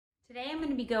Today I'm going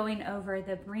to be going over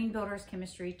the Berean Builders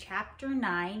Chemistry Chapter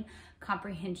 9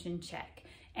 Comprehension Check.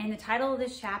 And the title of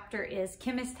this chapter is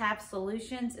Chemists Have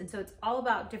Solutions, and so it's all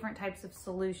about different types of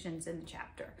solutions in the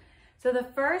chapter. So the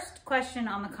first question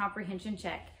on the comprehension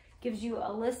check gives you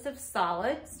a list of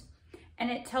solids, and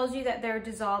it tells you that they're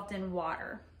dissolved in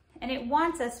water. And it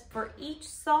wants us for each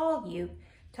solute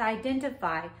to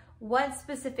identify what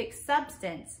specific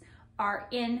substance are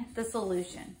in the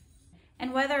solution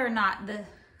and whether or not the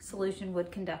solution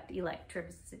would conduct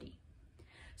electricity.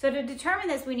 So to determine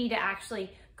this, we need to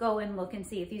actually go and look and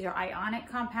see if these are ionic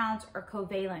compounds or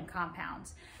covalent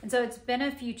compounds. And so it's been a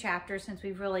few chapters since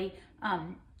we've really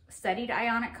studied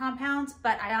ionic compounds,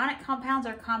 but ionic compounds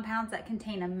are compounds that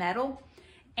contain a metal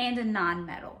and a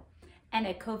non-metal. And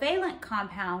a covalent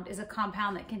compound is a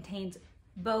compound that contains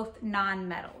both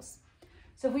non-metals.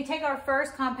 So if we take our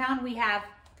first compound, I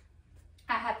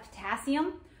have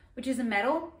potassium, which is a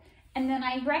metal. And then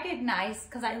I recognize,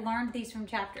 because I learned these from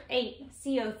chapter 8,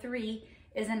 CO3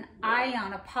 is an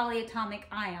ion, a polyatomic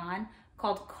ion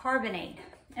called carbonate.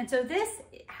 And so this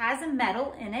has a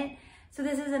metal in it. So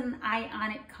this is an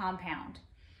ionic compound.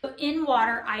 So in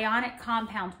water, ionic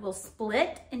compounds will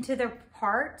split into their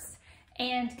parts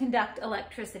and conduct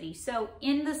electricity. So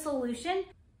in the solution,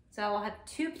 so I'll have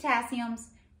 2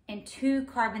 potassiums and 2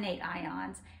 carbonate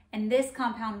ions, and this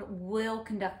compound will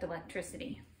conduct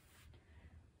electricity.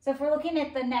 So if we're looking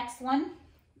at the next one,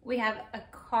 we have a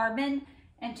carbon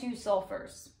and 2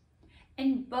 sulfurs.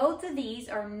 And both of these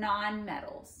are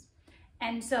non-metals.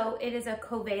 And so it is a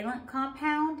covalent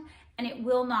compound, and it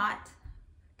will not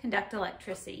conduct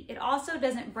electricity. It also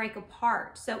doesn't break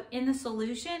apart. So in the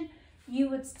solution, you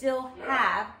would still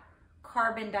have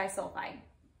carbon disulfide.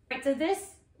 Right, so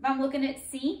this, if I'm looking at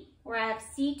C, where I have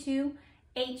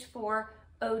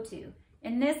C2H4O2.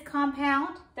 In this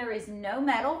compound, there is no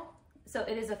metal. So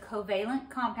it is a covalent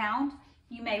compound.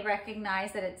 You may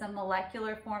recognize that it's a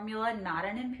molecular formula, not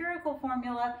an empirical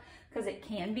formula, because it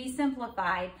can be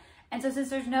simplified. And so since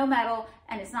there's no metal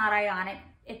and it's not ionic,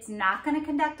 it's not going to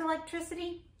conduct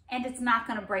electricity and it's not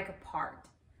going to break apart.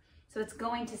 So it's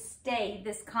going to stay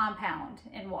this compound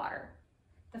in water.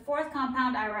 The fourth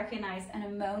compound, I recognize an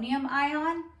ammonium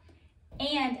ion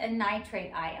and a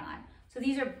nitrate ion. So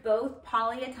these are both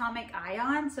polyatomic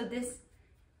ions. So these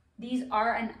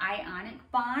are an ionic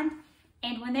bond,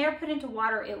 and when they are put into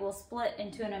water, it will split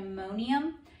into an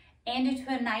ammonium and into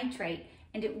a nitrate,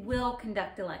 and it will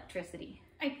conduct electricity.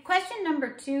 Question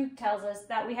number 2 tells us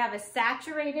that we have a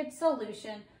saturated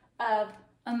solution of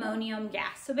ammonium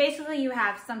gas. So basically you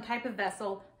have some type of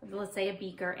vessel, let's say a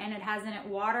beaker, and it has in it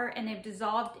water, and they've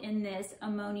dissolved in this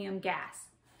ammonium gas.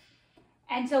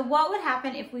 And so what would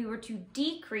happen if we were to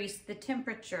decrease the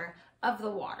temperature of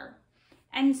the water?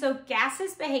 And so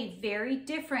gases behave very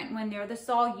different when they're the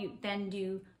solute than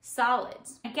do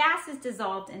solids. A gas is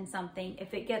dissolved in something.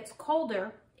 If it gets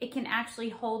colder, it can actually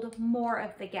hold more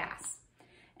of the gas.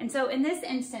 And so in this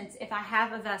instance, if I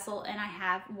have a vessel and I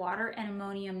have water and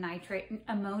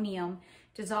ammonium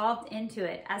dissolved into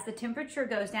it, as the temperature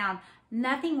goes down,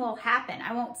 nothing will happen.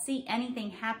 I won't see anything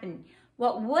happen.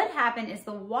 What would happen is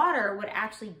the water would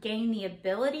actually gain the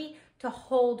ability to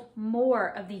hold more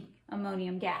of the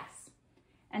ammonium gas.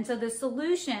 And so the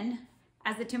solution,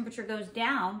 as the temperature goes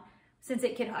down, since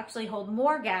it could actually hold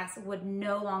more gas, would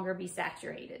no longer be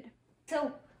saturated.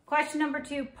 So question number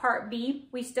 2, part B,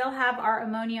 we still have our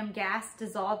ammonium gas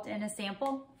dissolved in a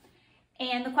sample.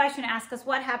 And the question asks us,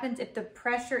 what happens if the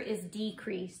pressure is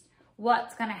decreased?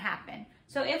 What's going to happen?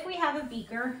 So if we have a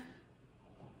beaker,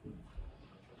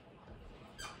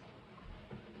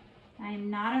 I am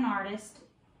not an artist.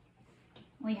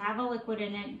 We have a liquid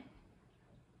in it.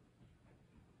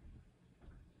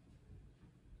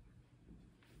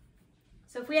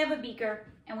 So if we have a beaker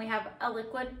and we have a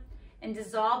liquid and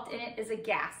dissolved in it is a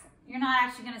gas, you're not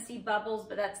actually going to see bubbles,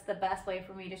 but that's the best way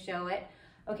for me to show it,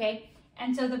 okay?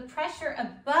 And so the pressure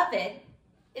above it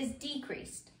is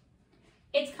decreased.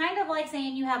 It's kind of like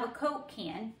saying you have a Coke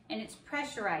can and it's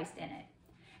pressurized in it.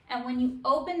 And when you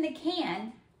open the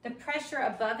can, the pressure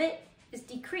above it is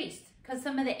decreased because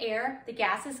some of the air, the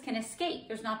gases can escape.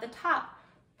 There's not the top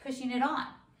pushing it on.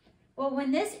 Well,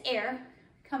 when this air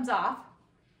comes off,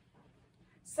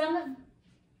 some of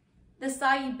the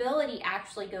solubility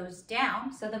actually goes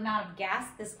down. So the amount of gas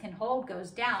this can hold goes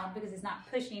down because it's not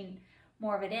pushing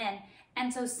more of it in.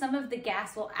 And so some of the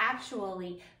gas will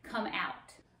actually come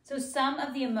out. So some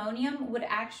of the ammonium would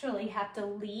actually have to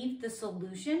leave the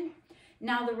solution.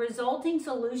 Now the resulting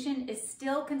solution is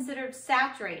still considered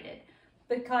saturated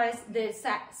because the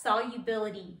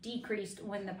solubility decreased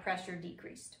when the pressure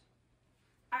decreased.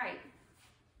 All right,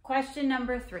 question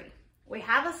number 3. We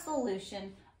have a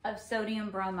solution of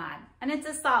sodium bromide, and it's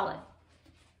a solid.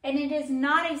 And it is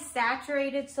not a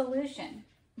saturated solution,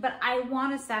 but I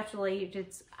want a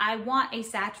saturated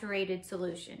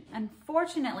solution.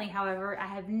 Unfortunately, however, I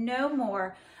have no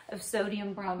more of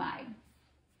sodium bromide.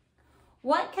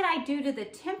 What can I do to the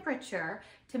temperature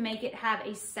to make it have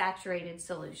a saturated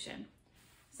solution?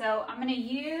 So I'm going to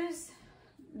use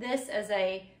this as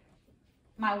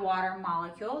my water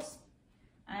molecules.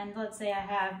 And let's say I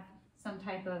have some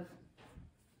type of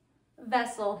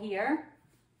vessel here.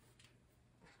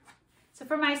 So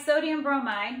for my sodium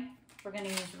bromide, we're going to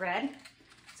use red.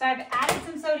 So I've added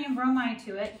some sodium bromide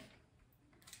to it,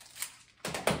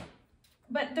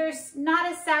 but there's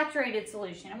not a saturated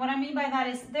solution. And what I mean by that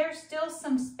is there's still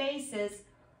some spaces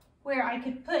where I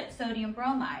could put sodium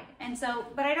bromide. And so,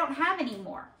 but I don't have any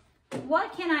more.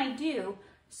 What can I do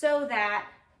so that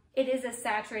it is a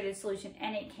saturated solution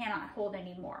and it cannot hold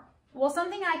any more? Well,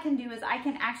 something I can do is I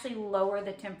can actually lower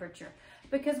the temperature,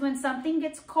 because when something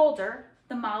gets colder,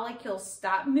 the molecules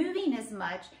stop moving as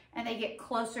much and they get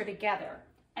closer together.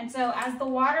 And so as the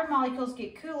water molecules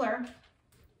get cooler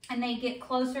and they get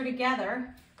closer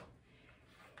together,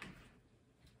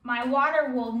 my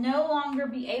water will no longer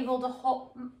be able to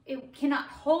hold, it cannot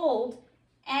hold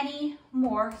any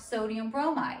more sodium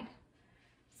bromide.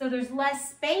 So there's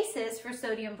less spaces for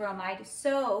sodium bromide,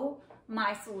 so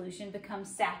my solution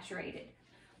becomes saturated.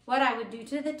 What I would do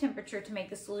to the temperature to make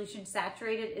the solution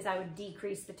saturated is I would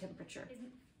decrease the temperature.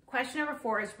 Question number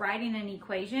 4 is writing an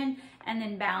equation and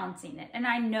then balancing it. And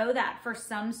I know that for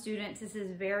some students this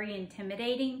is very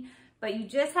intimidating, but you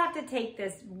just have to take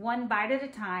this one bite at a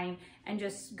time and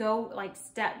just go like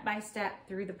step by step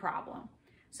through the problem.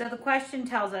 So the question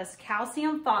tells us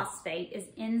calcium phosphate is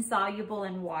insoluble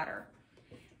in water.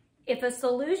 If a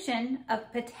solution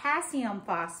of potassium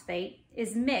phosphate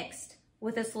is mixed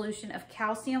with a solution of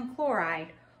calcium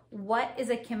chloride, what is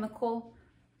a chemical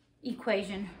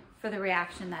equation for the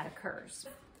reaction that occurs?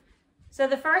 So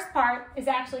the first part is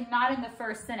actually not in the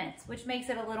first sentence, which makes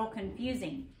it a little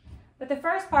confusing. But the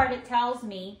first part, it tells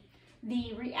me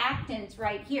the reactants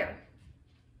right here.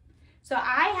 So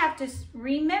I have to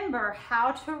remember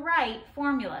how to write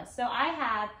formulas. So I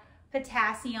have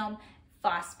potassium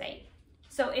phosphate.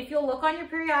 So if you'll look on your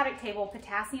periodic table,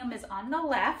 potassium is on the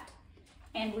left,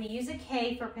 and we use a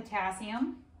K for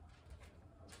potassium.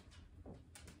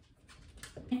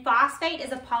 And phosphate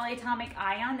is a polyatomic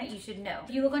ion that you should know.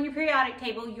 If you look on your periodic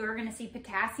table, you're going to see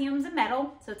potassium's a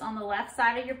metal, so it's on the left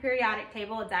side of your periodic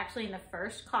table. It's actually in the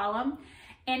first column.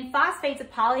 And phosphate's a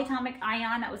polyatomic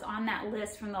ion that was on that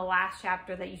list from the last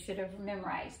chapter that you should have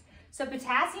memorized. So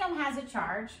potassium has a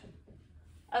charge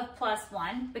of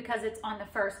 +1 because it's on the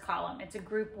first column. It's a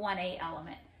group 1A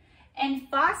element. And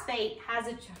phosphate has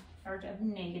a charge of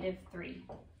 -3.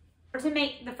 To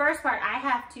make the first part, I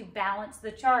have to balance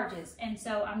the charges. And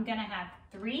so I'm gonna have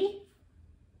 3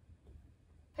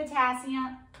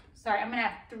 potassiums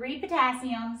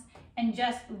and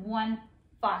just 1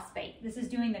 phosphate. This is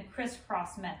doing the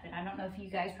crisscross method. I don't know if you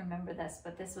guys remember this,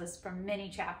 but this was from many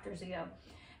chapters ago.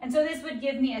 And so this would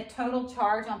give me a total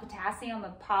charge on potassium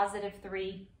of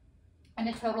 +3 and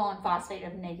a total on phosphate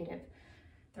of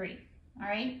 -3. All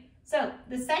right, so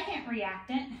the second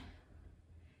reactant,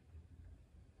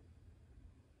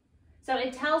 so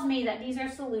it tells me that these are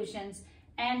solutions.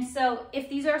 And so if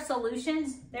these are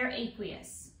solutions, they're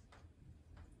aqueous.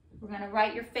 We're going to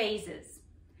write your phases.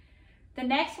 The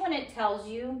next one it tells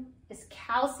you is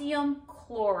calcium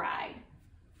chloride.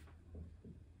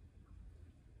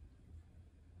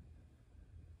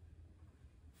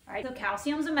 All right, so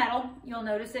calcium's a metal. You'll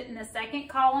notice it in the second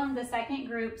column, the second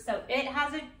group. So it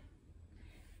has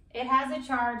a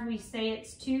charge. We say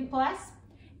it's 2+.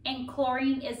 And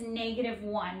chlorine is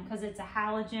 -1 because it's a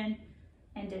halogen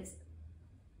and it's.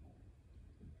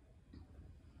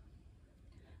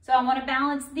 So I want to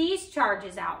balance these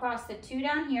charges out across the 2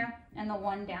 down here and the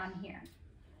 1 down here.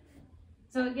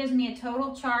 So it gives me a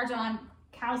total charge on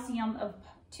calcium of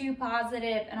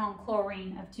 2+ and on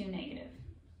chlorine of 2-.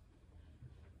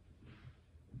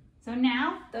 So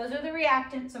now those are the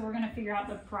reactants, so we're going to figure out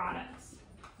the products.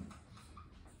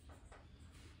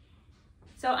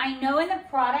 So I know in the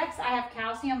products I have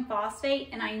calcium phosphate,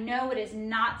 and I know it is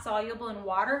not soluble in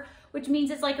water, which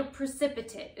means it's like a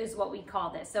precipitate is what we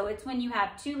call this. So it's when you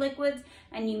have 2 liquids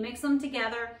and you mix them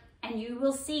together, and you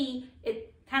will see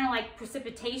it kind of like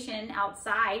precipitation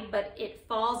outside, but it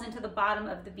falls into the bottom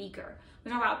of the beaker.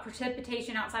 We're talking about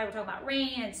precipitation outside, we're talking about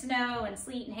rain and snow and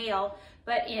sleet and hail,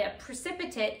 but a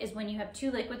precipitate is when you have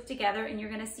 2 liquids together and you're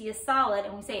going to see a solid,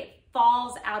 and we say it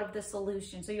falls out of the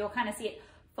solution. So you'll kind of see it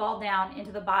fall down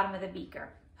into the bottom of the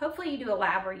beaker. Hopefully you do a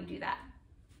lab where you do that.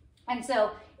 And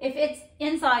so if it's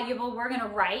insoluble, we're going to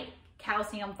write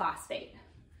calcium phosphate.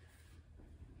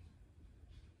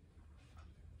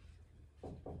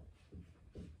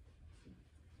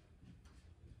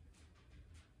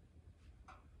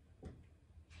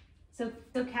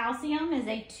 So calcium is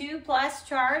a 2+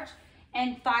 charge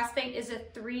and phosphate is a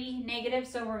 3 negative.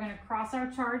 So we're going to cross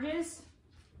our charges.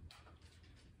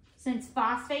 Since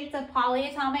phosphate's a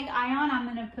polyatomic ion, I'm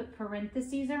going to put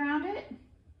parentheses around it.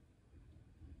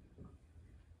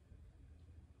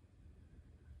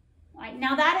 All right,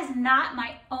 now that is not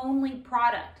my only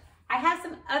product. I have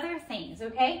some other things,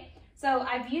 okay? So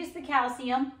I've used the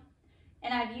calcium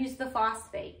and I've used the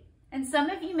phosphate. And some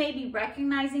of you may be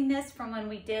recognizing this from when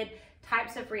we did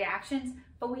types of reactions,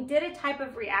 but we did a type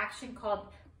of reaction called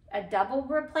a double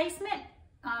replacement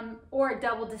or a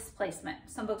double displacement.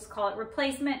 Some books call it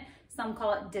replacement, some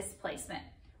call it displacement,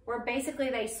 where basically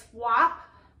they swap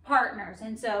partners.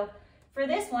 And so for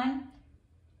this one,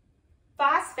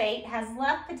 phosphate has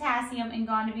left potassium and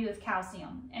gone to be with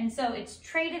calcium. And so it's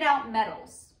traded out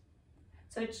metals.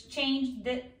 So it's changed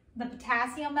the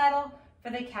potassium metal for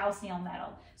the calcium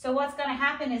metal. So what's going to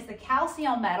happen is the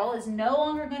calcium metal is no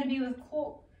longer going to be with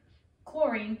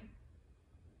chlorine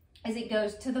as it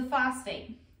goes to the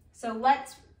phosphate. So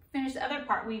let's finish the other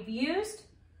part. We've used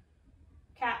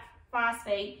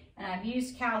phosphate and I've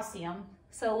used calcium.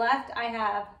 So left I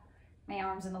have, my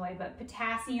arm's in the way, but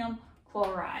potassium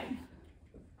chloride.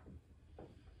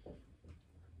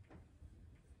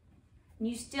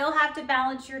 You still have to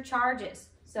balance your charges.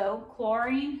 So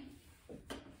chlorine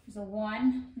is a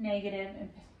 1 negative and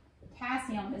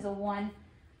potassium is a 1,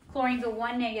 chlorine's a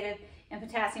 1 negative and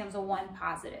potassium's a 1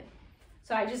 positive.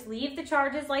 So I just leave the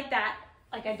charges like that,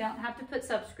 like I don't have to put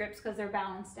subscripts because they're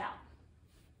balanced out.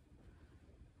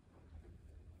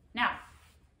 Now,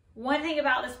 one thing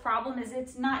about this problem is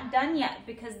it's not done yet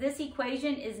because this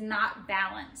equation is not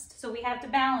balanced. So we have to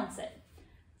balance it.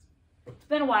 It's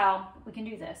been a while, we can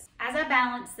do this. As I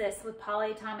balance this with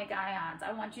polyatomic ions,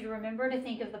 I want you to remember to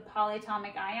think of the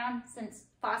polyatomic ion. Since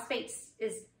phosphate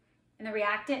is in the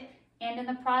reactant and in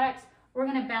the products, we're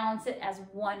going to balance it as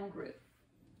one group.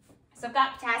 So I've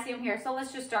got potassium here, so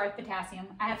let's just start with potassium.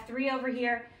 I have 3 over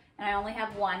here and I only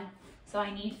have 1, so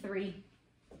I need 3.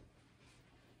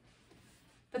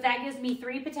 But that gives me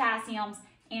 3 potassiums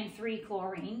and 3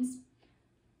 chlorines.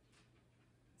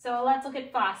 So let's look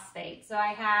at phosphate. So I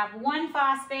have 1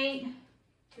 phosphate.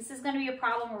 This is going to be a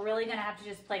problem we're really going to have to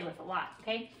just play with a lot,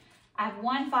 okay? I have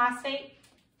 1 phosphate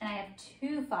and I have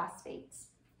 2 phosphates.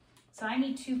 So I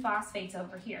need 2 phosphates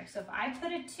over here. So if I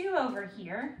put a 2 over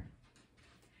here,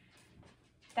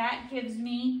 that gives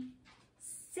me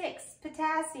 6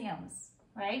 potassiums,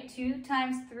 right? 2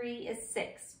 times 3 is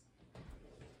 6.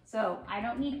 So I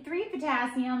don't need 3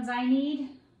 potassiums, I need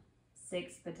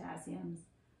 6 potassiums.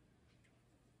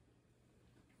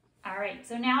 All right,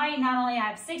 so now I not only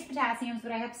have 6 potassiums,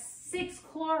 but I have 6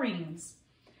 chlorines.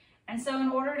 And so in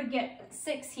order to get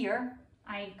 6 here,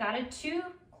 I got a 2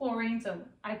 chlorine, so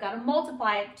I've got to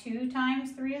multiply it. 2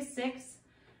 times 3 is 6,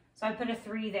 so I put a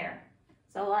 3 there.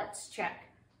 So let's check.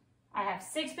 I have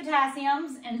 6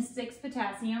 potassiums and 6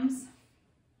 potassiums,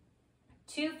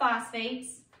 2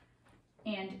 phosphates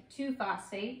and 2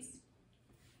 phosphates,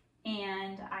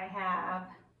 and I have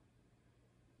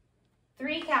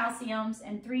 3 calciums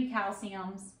and 3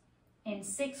 calciums, and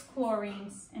 6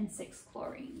 chlorines and 6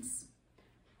 chlorines.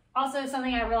 Also,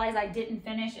 something I realized I didn't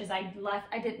finish is I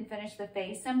didn't finish the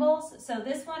phase symbols. So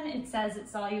this one, it says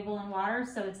it's soluble in water,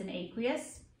 so it's an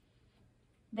aqueous.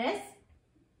 This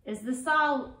is the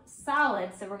solid,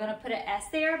 so we're going to put an S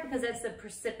there because that's the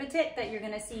precipitate that you're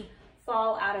going to see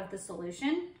fall out of the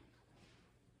solution.